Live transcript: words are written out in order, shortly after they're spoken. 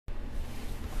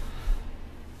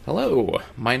Hello,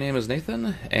 my name is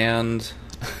Nathan, and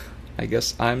I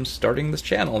guess I'm starting this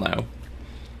channel now.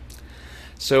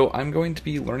 So, I'm going to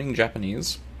be learning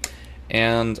Japanese,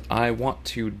 and I want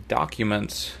to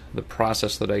document the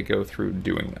process that I go through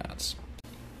doing that.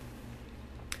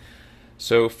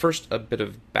 So, first, a bit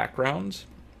of background.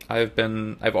 I've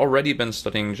already been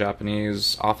studying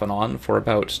Japanese off and on for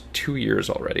about 2 years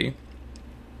already,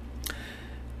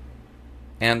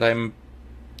 and I'm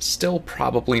still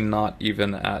probably not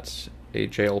even at a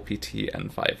JLPT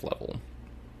N5 level.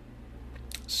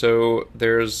 So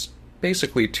there's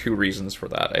basically two reasons for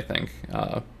that, I think,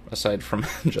 aside from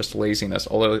just laziness,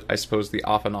 although I suppose the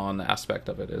off and on aspect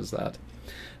of it is that.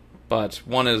 But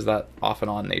one is that off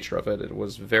and on nature of it. It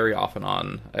was very off and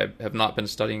on. I have not been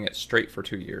studying it straight for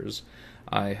 2 years.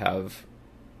 I have,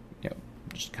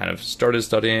 just kind of started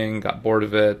studying, got bored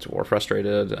of it, or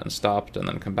frustrated, and stopped, and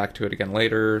then come back to it again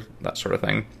later, that sort of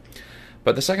thing.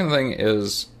 But the second thing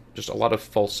is just a lot of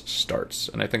false starts,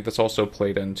 and I think that's also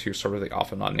played into sort of the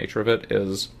off and on nature of it,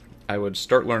 is I would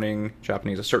start learning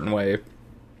Japanese a certain way,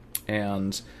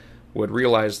 and would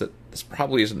realize that this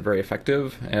probably isn't very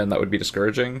effective, and that would be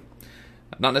discouraging.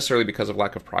 Not necessarily because of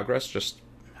lack of progress, just,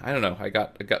 I don't know, I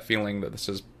got a gut feeling that this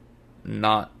is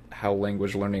not how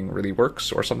language learning really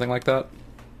works, or something like that.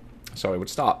 So I would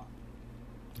stop.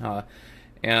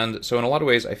 And so in a lot of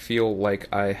ways, I feel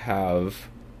like I have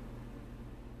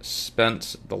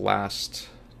spent the last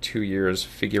 2 years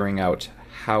figuring out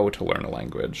how to learn a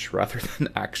language rather than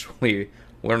actually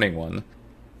learning one.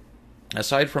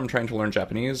 Aside from trying to learn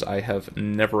Japanese, I have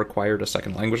never acquired a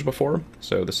second language before,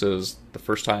 so this is the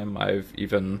first time I've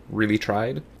even really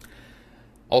tried.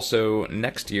 Also,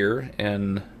 next year,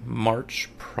 in March,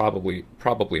 probably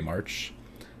March,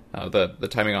 the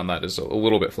timing on that is a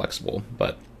little bit flexible,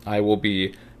 but I will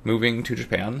be moving to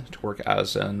Japan to work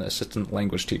as an assistant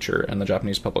language teacher in the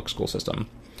Japanese public school system.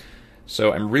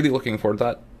 So I'm really looking forward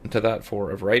to that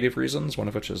for a variety of reasons, one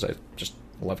of which is I just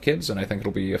love kids, and I think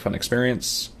it'll be a fun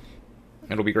experience.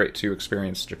 It'll be great to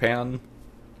experience Japan.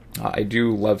 I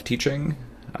do love teaching.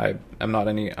 I'm not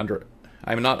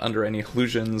under any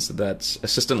illusions that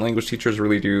assistant language teachers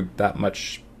really do that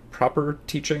much proper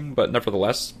teaching, but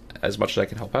nevertheless, as much as I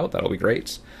can help out, that'll be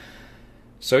great.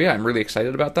 So yeah, I'm really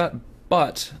excited about that,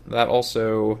 but that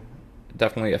also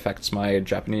definitely affects my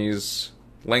Japanese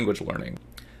language learning.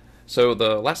 So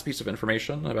the last piece of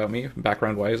information about me,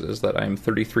 background-wise, is that I'm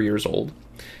 33 years old,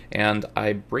 and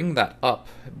I bring that up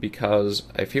because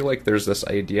I feel like there's this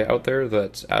idea out there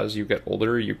that as you get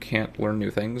older, you can't learn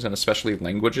new things, and especially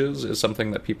languages is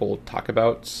something that people talk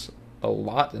about a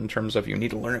lot in terms of you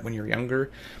need to learn it when you're younger,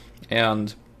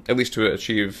 and at least to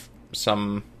achieve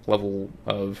some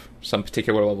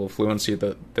particular level of fluency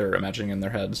that they're imagining in their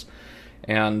heads.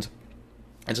 And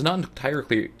it's not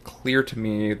entirely clear to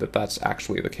me that that's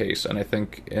actually the case, and I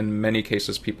think in many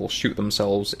cases people shoot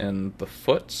themselves in the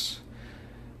foot,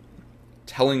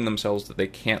 telling themselves that they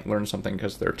can't learn something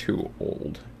because they're too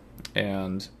old,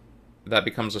 and that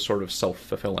becomes a sort of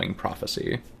self-fulfilling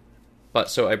prophecy. But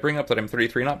so I bring up that I'm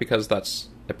 33 not because that's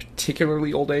a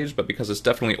particularly old age, but because it's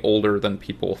definitely older than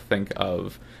people think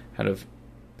of kind of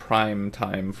prime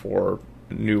time for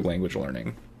new language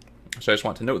learning. So I just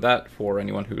want to note that for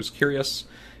anyone who's curious,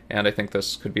 and I think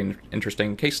this could be an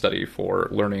interesting case study for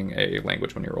learning a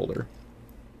language when you're older.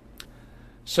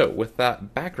 So with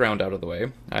that background out of the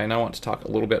way, I now want to talk a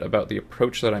little bit about the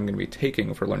approach that I'm going to be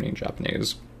taking for learning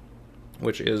Japanese,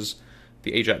 which is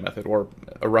the AJAT method, or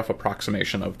a rough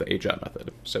approximation of the AJAT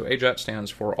method. So AJAT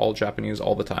stands for All Japanese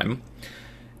All the Time,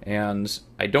 and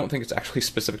I don't think it's actually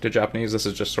specific to Japanese. This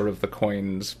is just sort of the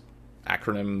coined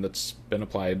acronym that's been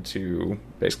applied to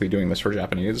basically doing this for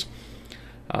Japanese.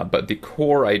 But the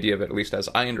core idea of it, at least as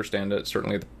I understand it,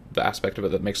 certainly the aspect of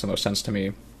it that makes the most sense to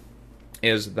me,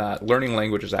 is that learning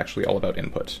language is actually all about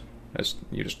input. As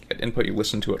you just get input, you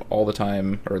listen to it all the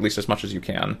time, or at least as much as you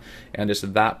can, and it's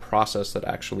that process that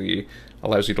actually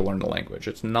allows you to learn the language.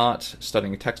 It's not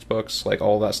studying textbooks, like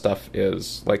all that stuff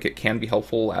is, like it can be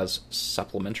helpful as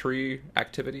supplementary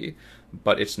activity,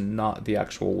 but it's not the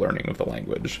actual learning of the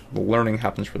language. The learning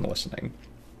happens from the listening.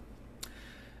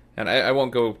 And I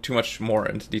won't go too much more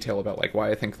into detail about like why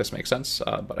I think this makes sense,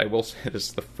 but I will say it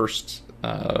is the first,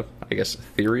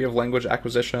 theory of language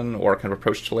acquisition, or kind of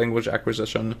approach to language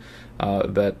acquisition,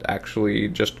 that actually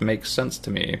just makes sense to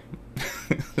me.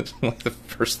 It's like the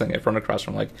first thing I've run across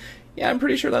from like, yeah, I'm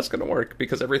pretty sure that's going to work,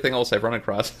 because everything else I've run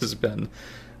across has been,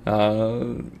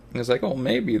 it's like, oh,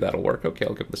 maybe that'll work, okay,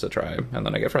 I'll give this a try, and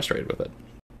then I get frustrated with it.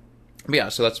 But yeah,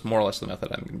 so that's more or less the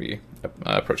method I'm going to be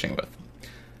approaching with.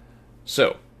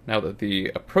 So, now that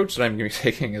the approach that I'm going to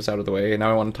be taking is out of the way,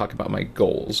 now I want to talk about my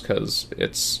goals, because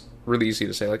it's really easy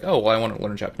to say like, oh, well, I want to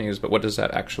learn Japanese, but what does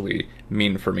that actually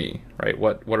mean for me, right?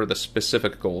 What are the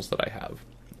specific goals that I have?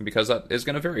 Because that is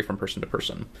going to vary from person to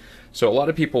person. So a lot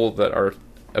of people that are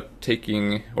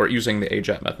taking or using the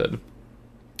AJAT method,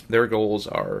 their goals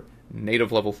are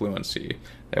native level fluency.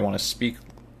 They want to speak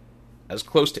as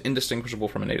close to indistinguishable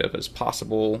from a native as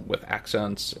possible with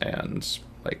accents and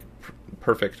like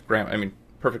perfect grammar. I mean,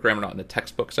 perfect grammar not in a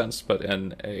textbook sense, but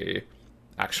in a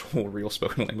actual real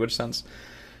spoken language sense.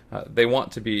 They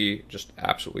want to be just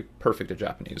absolutely perfect at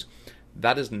Japanese.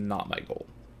 That is not my goal.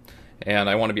 And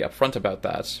I want to be upfront about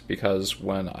that, because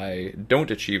when I don't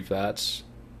achieve that,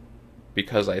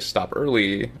 because I stop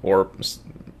early, I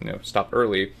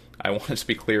want it to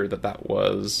be clear that that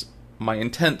was my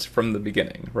intent from the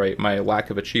beginning, right? My lack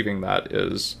of achieving that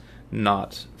is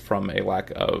not from a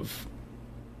lack of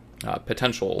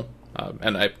potential,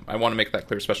 and I want to make that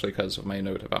clear, especially because of my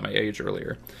note about my age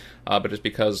earlier, but it's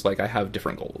because like I have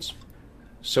different goals.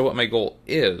 So what my goal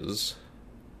is,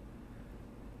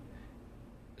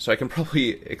 so I can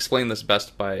probably explain this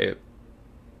best by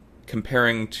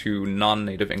comparing to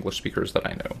non-native English speakers that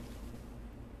I know.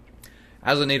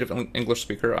 As a native English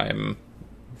speaker, I am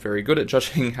very good at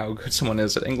judging how good someone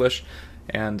is at English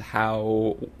and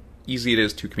how easy it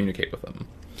is to communicate with them.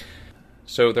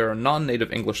 So there are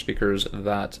non-native English speakers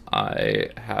that I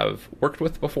have worked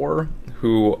with before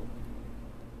who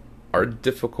are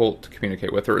difficult to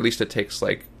communicate with, or at least it takes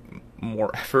like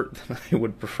more effort than I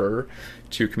would prefer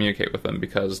to communicate with them,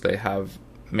 because they have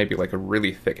maybe like a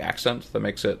really thick accent that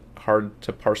makes it hard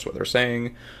to parse what they're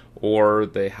saying, or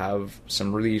they have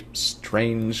some really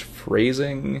strange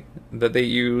phrasing that they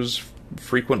use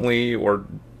frequently, or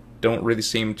don't really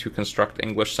seem to construct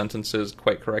English sentences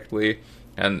quite correctly,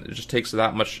 and it just takes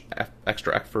that much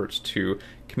extra effort to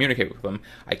communicate with them.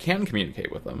 I can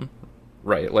communicate with them,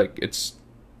 right? Like it's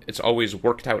always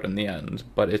worked out in the end,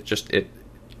 but it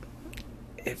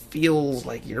feels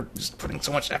like you're just putting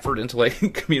so much effort into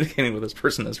like communicating with this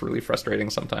person that's really frustrating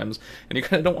sometimes, and you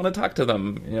kind of don't want to talk to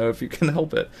them, if you can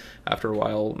help it. After a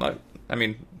while,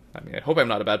 I hope I'm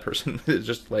not a bad person. It's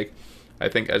just like, I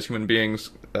think as human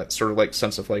beings, that sort of like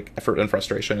sense of like effort and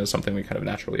frustration is something we kind of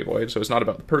naturally avoid. So it's not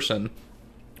about the person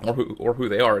or who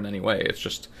they are in any way.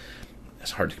 It's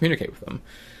hard to communicate with them.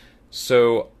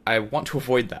 So I want to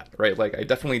avoid that, right? Like I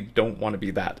definitely don't want to be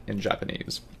that in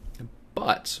Japanese.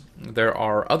 But there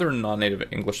are other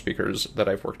non-native English speakers that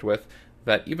I've worked with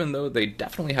that, even though they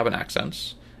definitely have an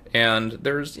accent, and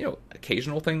there's,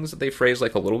 occasional things that they phrase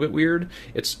like a little bit weird,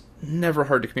 it's never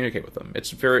hard to communicate with them.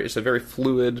 It's a very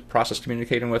fluid process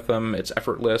communicating with them. It's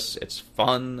effortless. It's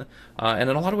fun. And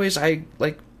in a lot of ways, I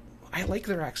like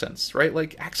their accents, right?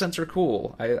 Like, accents are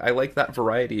cool. I like that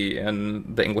variety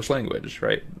in the English language,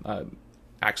 right?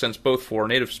 Accents both for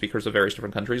native speakers of various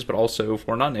different countries, but also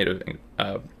for non-native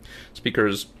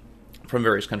speakers from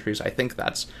various countries. I think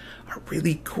that's a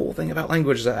really cool thing about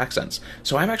language, is accents.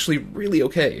 So I'm actually really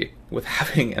okay with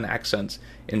having an accent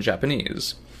in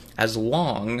Japanese, as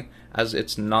long as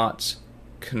it's not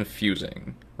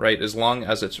confusing, right? As long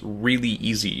as it's really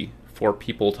easy for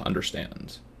people to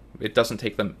understand. It doesn't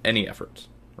take them any effort,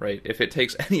 right? If it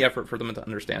takes any effort for them to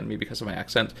understand me because of my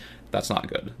accent, that's not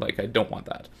good. Like, I don't want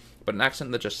that. But an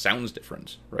accent that just sounds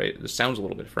different, right? It sounds a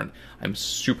little bit different. I'm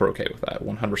super okay with that,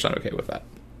 100% okay with that.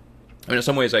 I mean, in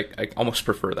some ways, I almost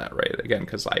prefer that, right? Again,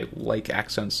 because I like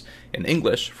accents in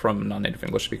English from non-native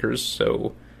English speakers,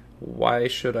 so why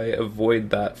should I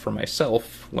avoid that for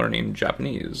myself learning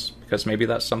Japanese? Because maybe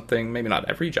that's something, maybe not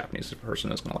every Japanese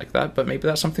person is going to like that, but maybe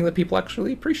that's something that people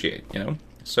actually appreciate,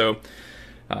 So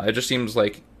it just seems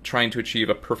like trying to achieve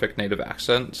a perfect native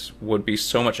accent would be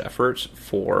so much effort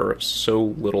for so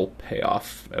little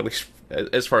payoff, at least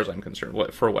as far as I'm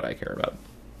concerned, for what I care about.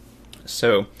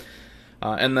 So,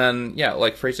 and then,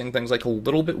 like phrasing things like a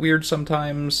little bit weird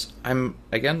sometimes, I'm,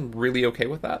 again, really okay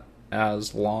with that,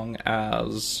 as long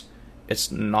as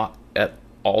it's not at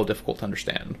all difficult to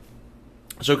understand.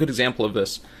 So a good example of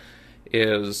this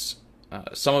is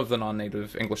some of the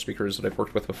non-native English speakers that I've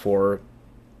worked with before.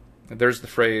 There's the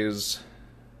phrase,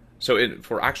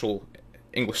 for actual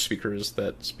English speakers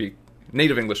that speak,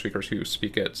 native English speakers who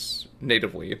speak it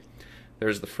natively,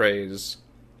 there's the phrase,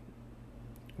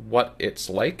 what it's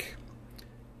like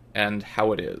and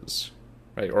how it is,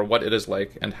 right? Or what it is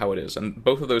like and how it is. And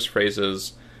both of those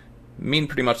phrases mean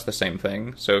pretty much the same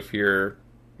thing. So if you're,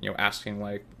 asking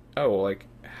like, oh, like,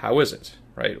 how is it,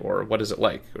 right? Or what is it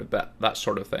like? Or that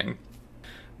sort of thing.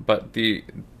 But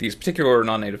these particular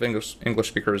non-native English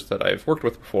speakers that I've worked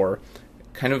with before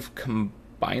kind of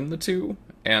combine the two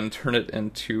and turn it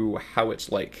into how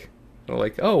it's like. So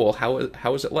like, oh, well,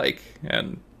 how is it like?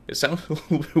 And it sounds a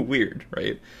little bit weird,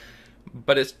 right?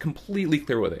 but it's completely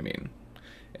clear what they mean.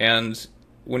 And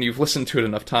when you've listened to it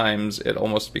enough times, it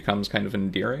almost becomes kind of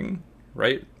endearing,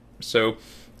 right? So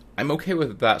I'm okay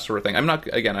with that sort of thing. I'm not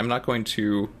going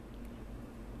to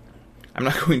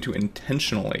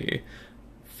intentionally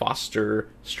foster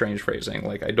strange phrasing.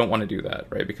 Like, I don't want to do that,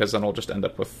 right? Because then I'll just end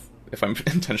up with, if I'm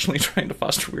intentionally trying to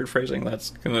foster weird phrasing,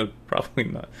 that's gonna probably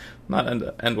not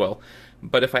end well.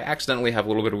 But if I accidentally have a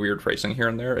little bit of weird phrasing here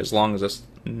and there, as long as it's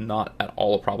not at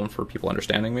all a problem for people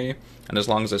understanding me, and as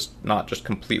long as it's not just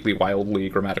completely wildly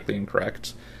grammatically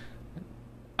incorrect,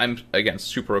 I'm, again,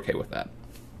 super okay with that.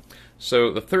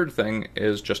 So the third thing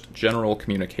is just general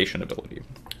communication ability.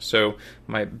 So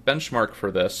my benchmark for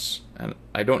this, and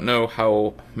I don't know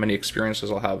how many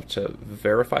experiences I'll have to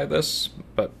verify this,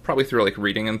 but probably through like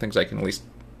reading and things I can at least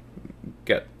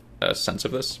get a sense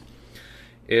of this,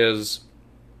 is,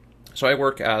 so I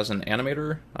work as an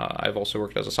animator. I've also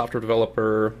worked as a software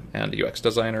developer and a UX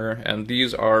designer, and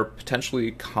these are potentially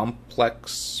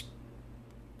complex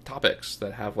topics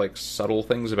that have like subtle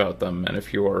things about them. And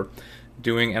if you're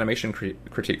doing animation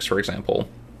critiques, for example,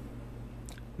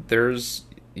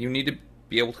 you need to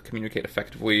be able to communicate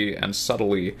effectively and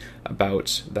subtly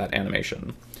about that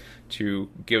animation to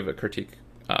give a critique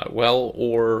well,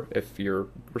 or if you're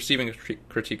receiving a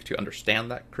critique, to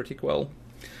understand that critique well.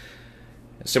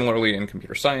 Similarly, in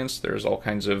computer science, there's all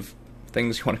kinds of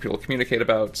things you want to be able to communicate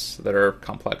about that are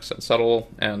complex and subtle,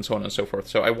 and so on and so forth.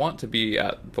 So I want to be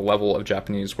at the level of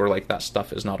Japanese where like that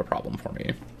stuff is not a problem for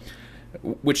me.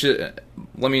 Which is,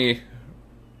 let me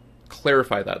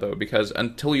clarify that though, because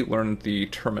until you learn the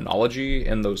terminology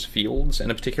in those fields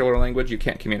in a particular language, you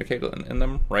can't communicate in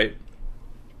them, right?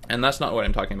 And that's not what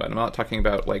I'm talking about. I'm not talking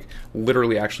about like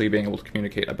literally actually being able to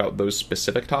communicate about those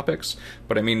specific topics,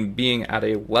 but I mean being at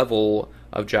a level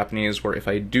of Japanese where if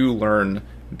I do learn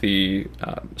the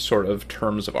sort of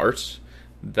terms of art,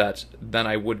 that then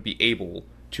I would be able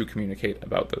to communicate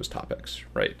about those topics,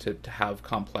 right? To have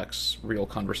complex, real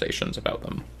conversations about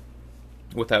them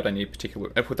without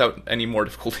any more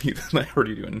difficulty than I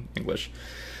already do in English.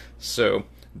 So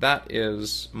that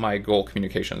is my goal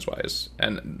communications-wise,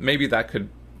 and maybe that could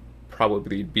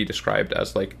probably be described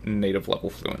as like native level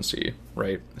fluency,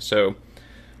 right? So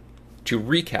to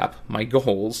recap my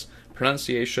goals: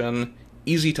 pronunciation,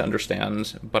 easy to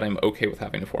understand, but I'm okay with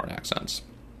having a foreign accent.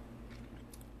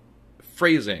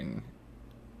 Phrasing,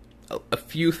 a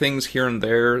few things here and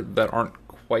there that aren't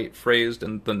quite phrased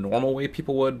in the normal way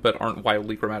people would, but aren't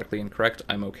wildly grammatically incorrect,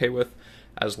 I'm okay with,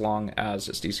 as long as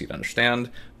it's easy to understand.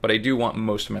 But I do want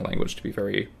most of my language to be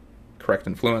very correct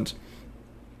and fluent.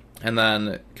 And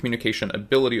then communication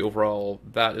ability overall,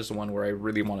 that is the one where I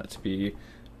really want it to be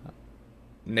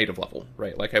native level,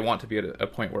 right? Like I want to be at a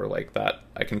point where like that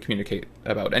I can communicate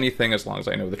about anything as long as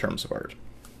I know the terms of art.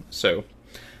 So,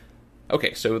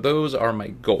 okay, so those are my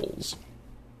goals.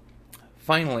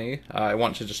 Finally, I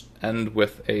want to just end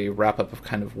with a wrap-up of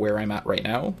kind of where I'm at right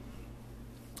now.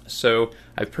 So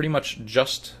I've pretty much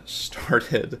just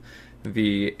started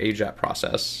the AJAT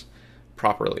process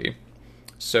properly.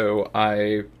 So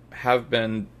I have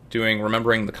been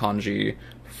remembering the kanji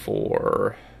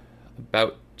for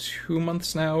about 2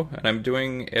 months now, and I'm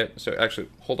doing it, so actually,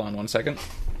 hold on one second.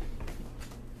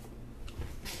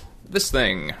 This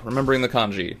thing, remembering the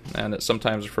kanji, and it's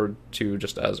sometimes referred to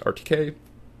just as RTK.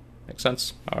 Makes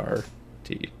sense?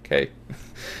 RTK.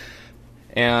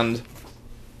 And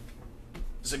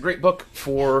it's a great book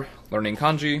for learning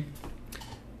kanji.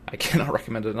 I cannot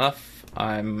recommend it enough.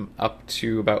 I'm up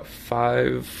to about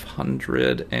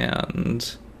 500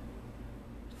 and...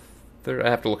 I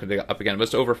have to look it up again, but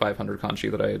it's over 500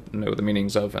 kanji that I know the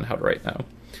meanings of and how to write now.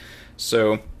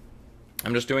 So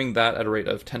I'm just doing that at a rate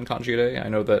of 10 kanji a day. I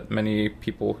know that many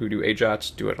people who do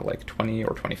AJAT do it at like 20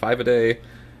 or 25 a day.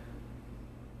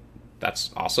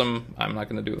 That's awesome. I'm not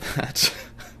going to do that.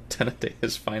 10 a day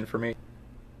is fine for me.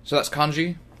 So that's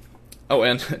kanji. Oh,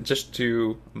 and just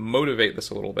to motivate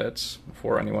this a little bit,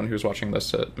 for anyone who's watching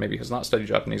this that maybe has not studied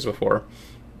Japanese before,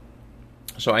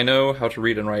 so I know how to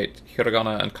read and write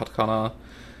hiragana and katakana,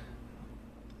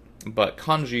 but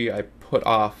kanji I put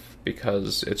off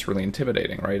because it's really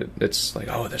intimidating, right? It's like,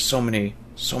 oh, there's so many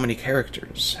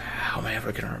characters. How am I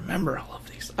ever going to remember all of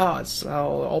these?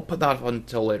 I'll put that off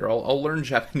until later. I'll learn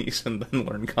Japanese and then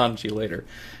learn kanji later.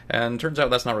 And turns out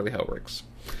that's not really how it works.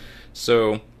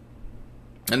 So,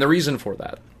 and the reason for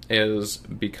that is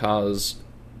because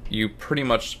you pretty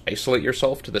much isolate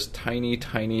yourself to this tiny,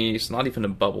 it's not even a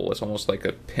bubble, it's almost like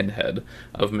a pinhead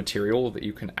of material that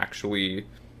you can actually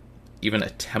even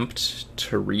attempt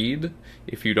to read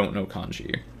if you don't know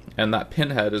kanji. And that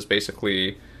pinhead is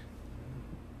basically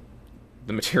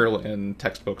the material in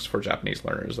textbooks for Japanese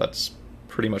learners. That's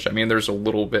pretty much, I mean, there's a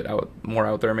little bit more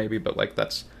out there maybe, but like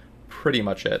that's pretty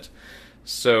much it.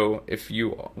 So if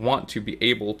you want to be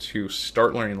able to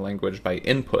start learning the language by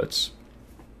inputs,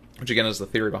 which again is the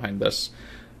theory behind this,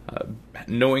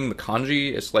 knowing the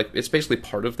kanji is like, it's basically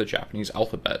part of the Japanese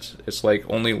alphabet. It's like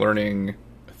only learning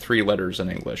 3 letters in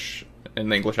English, in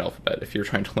the English alphabet. If you're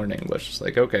trying to learn English, it's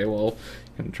like, okay, well,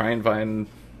 you can try and find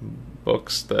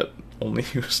books that only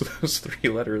use those 3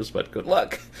 letters, but good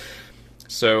luck.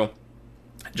 So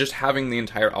just having the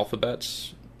entire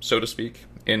alphabet, so to speak,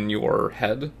 in your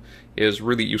head is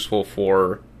really useful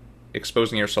for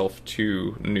exposing yourself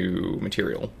to new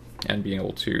material and being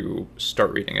able to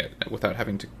start reading it without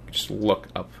having to just look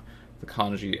up the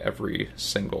kanji every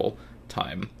single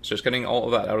time. So just getting all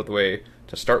of that out of the way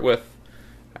to start with.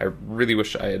 I really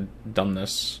wish I had done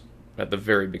this at the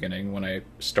very beginning when I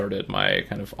started my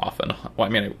kind of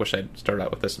I wish I had started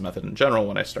out with this method in general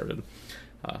when I started.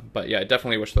 But yeah, I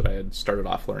definitely wish that I had started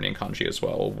off learning kanji as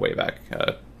well way back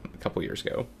a couple years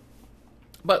ago.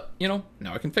 But, you know,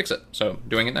 now I can fix it. So,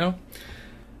 doing it now.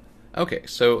 Okay,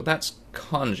 so that's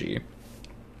kanji.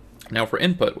 Now for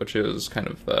input, which is kind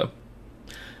of the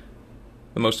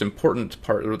most important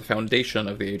part, or the foundation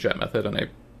of the AJAT method, and I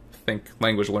think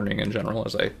language learning in general,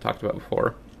 as I talked about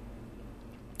before.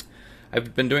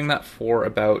 I've been doing that for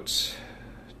about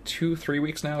 2-3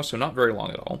 weeks now, so not very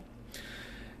long at all.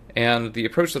 And the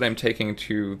approach that I'm taking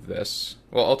to this,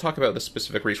 well, I'll talk about the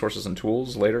specific resources and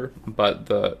tools later, but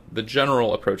the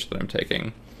general approach that I'm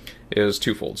taking is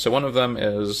twofold. So one of them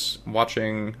is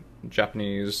watching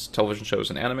Japanese television shows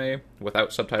and anime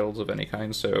without subtitles of any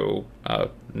kind, so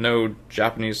no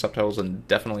Japanese subtitles and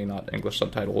definitely not English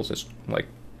subtitles. It's like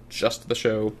just the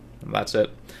show, and that's it.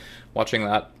 Watching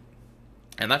that,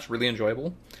 and that's really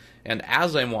enjoyable. And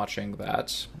as I'm watching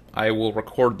that, I will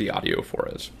record the audio for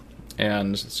it.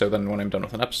 And so then when I'm done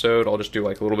with an episode, I'll just do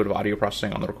like a little bit of audio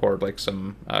processing on the record, like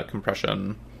some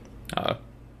compression,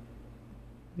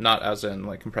 not as in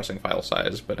like compressing file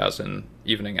size, but as in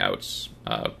evening out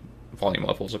volume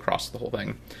levels across the whole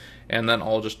thing. And then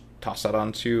I'll just toss that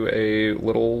onto a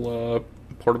little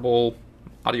portable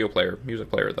audio player, music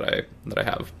player that I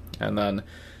have. And then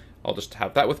I'll just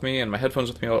have that with me and my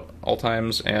headphones with me all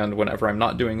times, and whenever I'm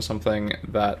not doing something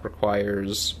that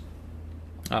requires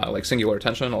like singular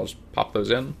attention, I'll just pop those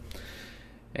in.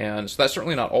 And so that's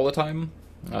certainly not all the time.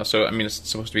 So, I mean, it's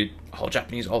supposed to be all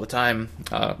Japanese all the time.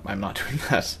 I'm not doing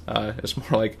that. It's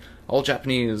more like all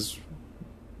Japanese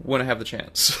when I have the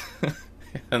chance.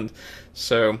 And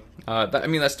so,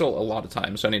 that's still a lot of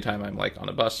time. So anytime I'm like on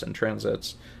a bus in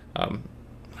transits,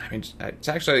 it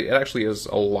actually is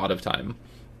a lot of time.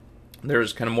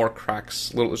 There's kind of more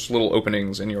cracks, little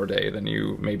openings in your day than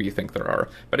you maybe think there are.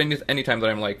 But any time that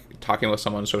I'm like talking with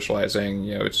someone, socializing,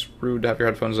 you know, it's rude to have your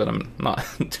headphones in. I'm not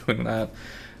doing that.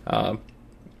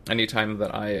 Anytime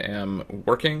that I am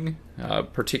working,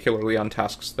 particularly on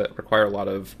tasks that require a lot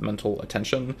of mental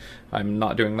attention, I'm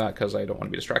not doing that because I don't want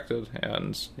to be distracted,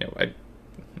 and you know, I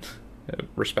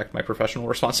respect my professional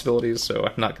responsibilities, so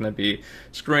I'm not going to be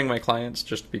screwing my clients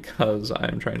just because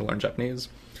I'm trying to learn Japanese.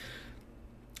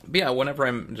 But yeah,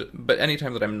 but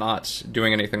anytime that I'm not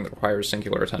doing anything that requires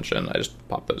singular attention, I just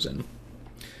pop those in.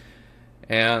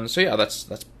 And so yeah, that's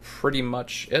pretty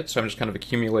much it. So I'm just kind of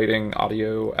accumulating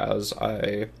audio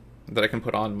that I can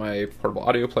put on my portable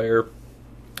audio player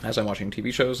as I'm watching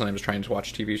TV shows, and I'm just trying to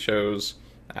watch TV shows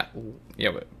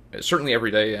certainly every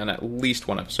day, and at least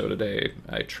one episode a day.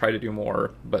 I try to do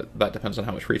more, but that depends on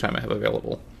how much free time I have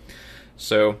available.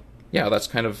 So yeah, that's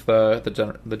kind of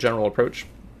the general approach.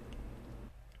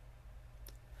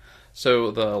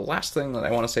 So the last thing that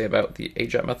I want to say about the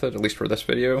AJAT method, at least for this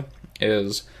video,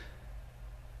 is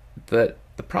that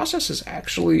the process is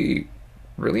actually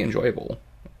really enjoyable.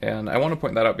 And I want to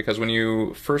point that out because when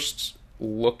you first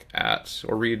look at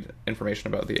or read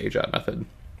information about the AJAT method,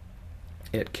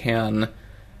 it can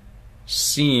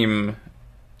seem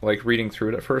like reading through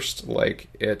it at first, like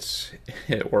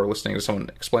or listening to someone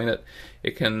explain it,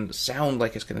 it can sound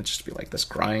like it's going to just be like this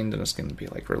grind, and it's going to be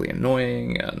like really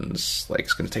annoying, and like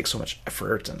it's going to take so much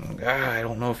effort, and I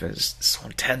don't know if it's so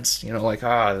intense, you know, like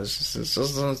this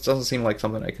doesn't seem like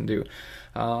something I can do.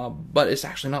 But it's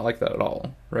actually not like that at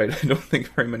all, right? I don't think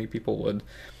very many people would.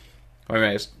 I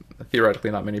mean,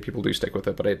 theoretically, not many people do stick with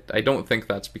it, but I don't think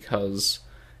that's because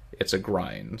it's a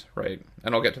grind, right?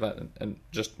 And I'll get to that in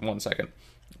just 1 second.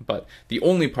 But the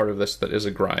only part of this that is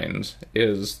a grind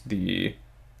is the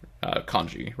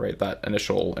kanji, right? That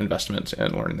initial investment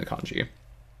in learning the kanji.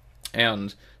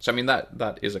 And so, I mean,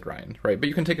 that is a grind, right? But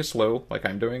you can take it slow, like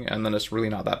I'm doing, and then it's really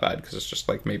not that bad because it's just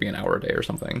like maybe an hour a day or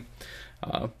something.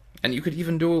 And you could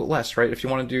even do less, right? If you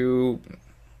want to do,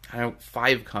 I don't know,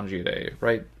 5 kanji a day,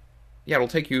 right? Yeah, it'll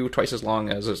take you twice as long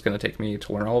as it's going to take me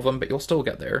to learn all of them, but you'll still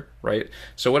get there, right?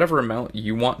 So whatever amount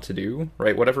you want to do,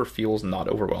 right, whatever feels not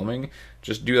overwhelming,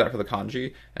 just do that for the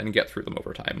kanji and get through them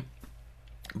over time.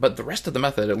 But the rest of the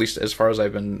method, at least as far as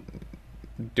I've been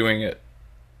doing it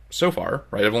so far,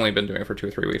 right, I've only been doing it for 2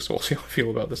 or 3 weeks, so we'll see how I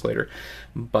feel about this later.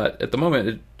 But at the moment,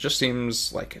 it just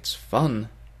seems like it's fun,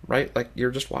 right? Like,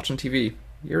 you're just watching TV.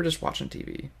 You're just watching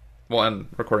TV. Well, and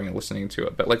recording and listening to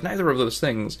it. But, like, neither of those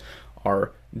things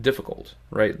are difficult,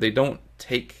 right? They don't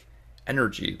take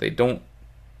energy. They don't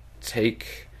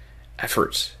take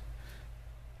effort.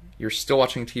 You're still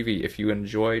watching TV. If you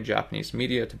enjoy Japanese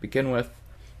media to begin with,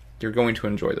 you're going to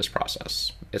enjoy this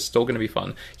process. It's still going to be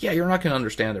fun. Yeah, you're not going to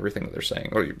understand everything that they're saying,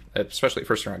 or especially at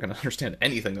first you're not going to understand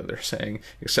anything that they're saying,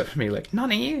 except me like,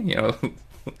 nani? You know,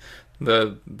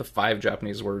 the 5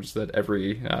 Japanese words that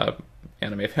every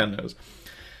anime fan knows.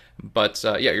 But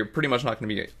yeah, you're pretty much not going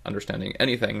to be understanding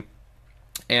anything.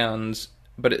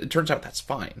 But it turns out that's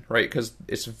fine, right? Because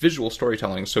it's visual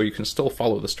storytelling, so you can still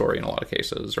follow the story in a lot of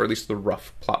cases, or at least the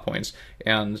rough plot points.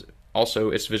 And also,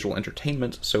 it's visual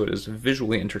entertainment, so it is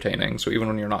visually entertaining. So even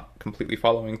when you're not completely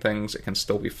following things, it can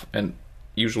still be, and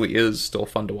usually is still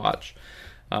fun to watch.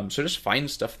 So just find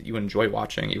stuff that you enjoy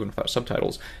watching, even without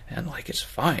subtitles, and like it's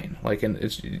fine. Like,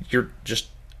 and you're just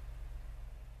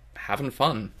having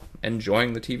fun,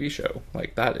 enjoying the TV show.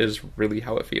 Like, that is really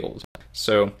how it feels.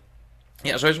 So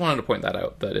yeah, so I just wanted to point that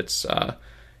out, that it's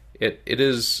it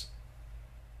is.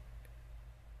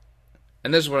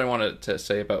 And this is what I wanted to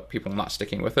say about people not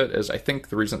sticking with it, is I think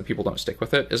the reason that people don't stick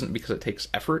with it isn't because it takes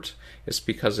effort, it's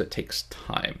because it takes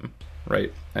time,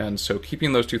 right? And so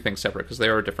keeping those two things separate, because they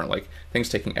are different, like things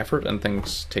taking effort and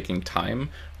things taking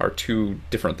time are 2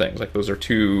 different things. Like, those are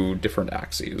 2 different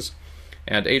axes.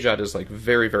 And AJAT is like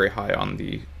very, very high on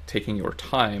the taking your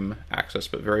time axis,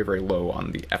 but very, very low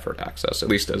on the effort axis, at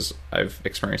least as I've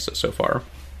experienced it so far.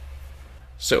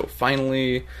 So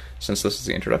finally, since this is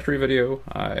the introductory video,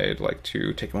 I'd like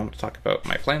to take a moment to talk about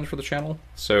my plans for the channel.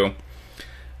 So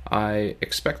I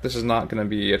expect this is not going to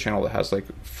be a channel that has like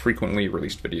frequently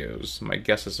released videos. My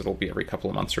guess is it'll be every couple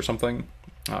of months or something,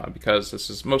 because this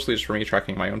is mostly just for me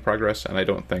tracking my own progress, and I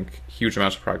don't think huge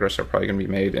amounts of progress are probably going to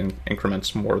be made in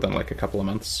increments more than like a couple of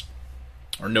months,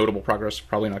 or notable progress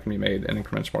probably not going to be made in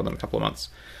increments more than a couple of months.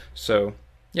 So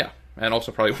yeah. And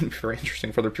also probably wouldn't be very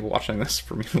interesting for other people watching this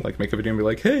for me to like make a video and be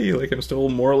like, hey, like I'm still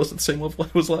more or less at the same level I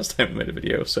was last time I made a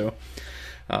video. So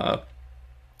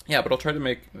yeah, but I'll try to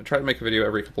make a video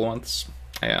every couple of months,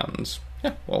 and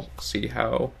yeah, we'll see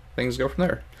how things go from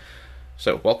there.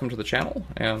 So welcome to the channel,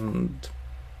 and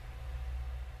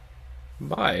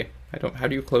bye. How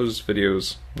do you close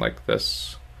videos like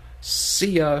this?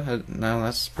 See ya. No,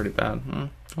 that's pretty bad.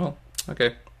 Well,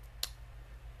 okay.